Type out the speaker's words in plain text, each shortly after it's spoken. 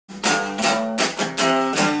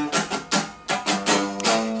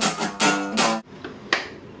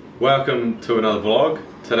Welcome to another vlog.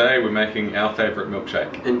 Today we're making our favourite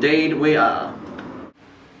milkshake. Indeed we are.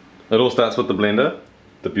 It all starts with the blender,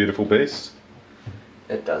 the beautiful beast.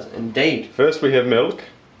 It does indeed. First we have milk,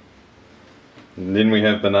 and then we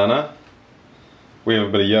have banana, we have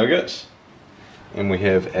a bit of yogurt, and we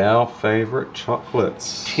have our favourite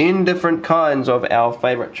chocolates. 10 different kinds of our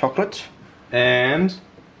favourite chocolate. And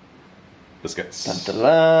biscuits. Dun,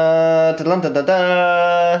 da, da, da, da,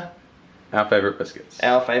 da. Our favourite biscuits.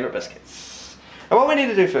 Our favourite biscuits. And what we need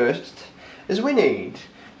to do first is we need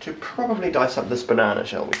to probably dice up this banana,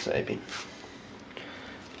 shall we say, Ben?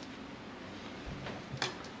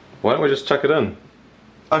 Why don't we just chuck it in?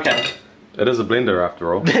 Okay. It is a blender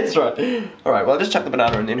after all. That's right. Alright, well, just chuck the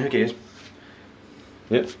banana in then, who cares?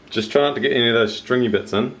 Yep, just try not to get any of those stringy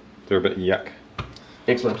bits in. They're a bit yuck.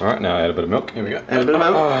 Excellent. Alright, now add a bit of milk. Here we go. Add a bit of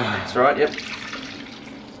milk. That's right, yep.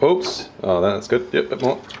 Oops. Oh, that's good. Yep, a bit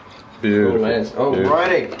more. Beautiful.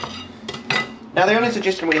 Alrighty. Now the only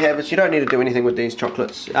suggestion we have is you don't need to do anything with these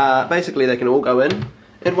chocolates. Basically they can all go in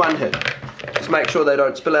one hit. Just make sure they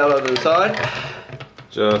don't spill out over the side.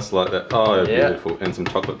 Just like that. Oh, yeah. Beautiful. And some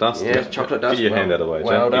chocolate dust. Yeah, chocolate dust. Get your hand out of the way,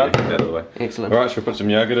 well Jack. done. Get your hand out of the way. Excellent. Alright, should we put some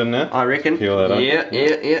yogurt in there? I reckon. Peel that up. Yeah.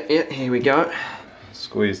 Here we go.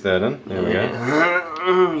 Squeeze that in. There we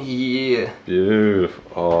go. Yeah. Beautiful.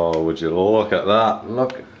 Oh, would you look at that?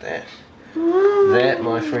 Look at that. That,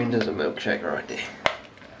 my friend, is a milkshake right there.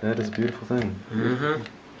 That is a beautiful thing. Mm-hmm.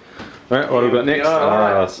 Alright, what have we got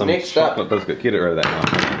next? Some next chocolate biscuit. Get rid of that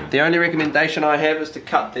now. The only recommendation I have is to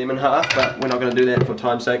cut them in half, but we're not going to do that for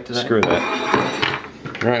time's sake today. Screw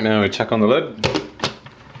that. Right, now we chuck on the lid.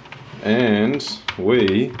 And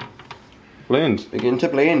we blend. Begin to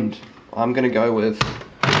blend. I'm going to go with...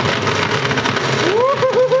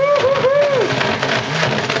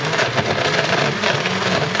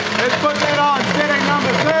 Let's put that on, setting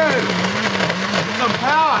number 2. Some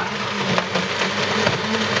power.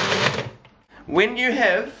 When you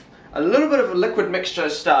have a little bit of a liquid mixture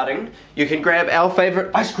starting, you can grab our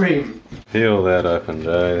favourite ice cream. Peel that open,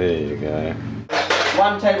 Joe. There you go.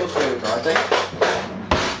 1 tablespoon, I think.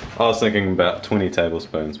 I was thinking about 20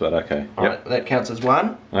 tablespoons, but okay. Alright, that counts as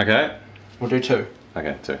 1. Okay. We'll do 2.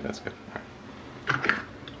 Okay, 2. That's good.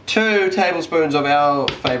 2 tablespoons of our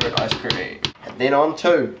favourite ice cream. And then on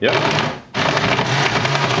 2. Yep.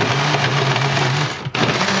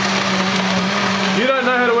 You don't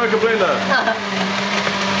know how to work a blender.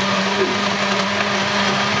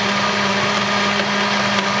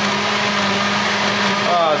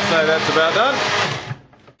 Oh, I'd say that's about done.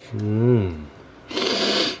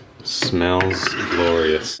 Smells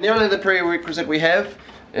glorious. The only other prerequisite we have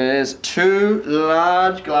is 2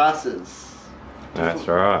 large glasses. That's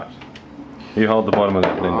right. You hold the bottom of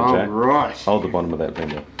that blender, Jack. Alright. Hold the bottom of that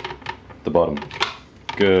blender. The bottom.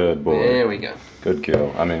 Good boy. There we go. Good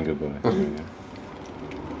girl. I mean good boy. There we go.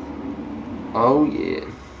 Oh yeah.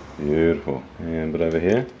 Beautiful. And a bit over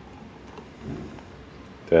here.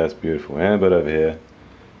 That's beautiful. And a bit over here.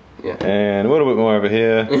 Yeah. And a little bit more over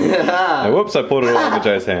here. And whoops, I poured it all over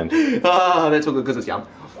Jay's hand. Oh, that's all good because it's yum.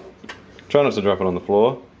 Try not to drop it on the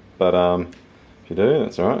floor, but if you do,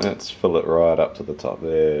 that's alright. Let's fill it right up to the top.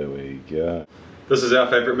 There we go. This is our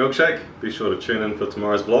favourite milkshake. Be sure to tune in for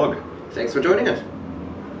tomorrow's vlog. Thanks for joining us.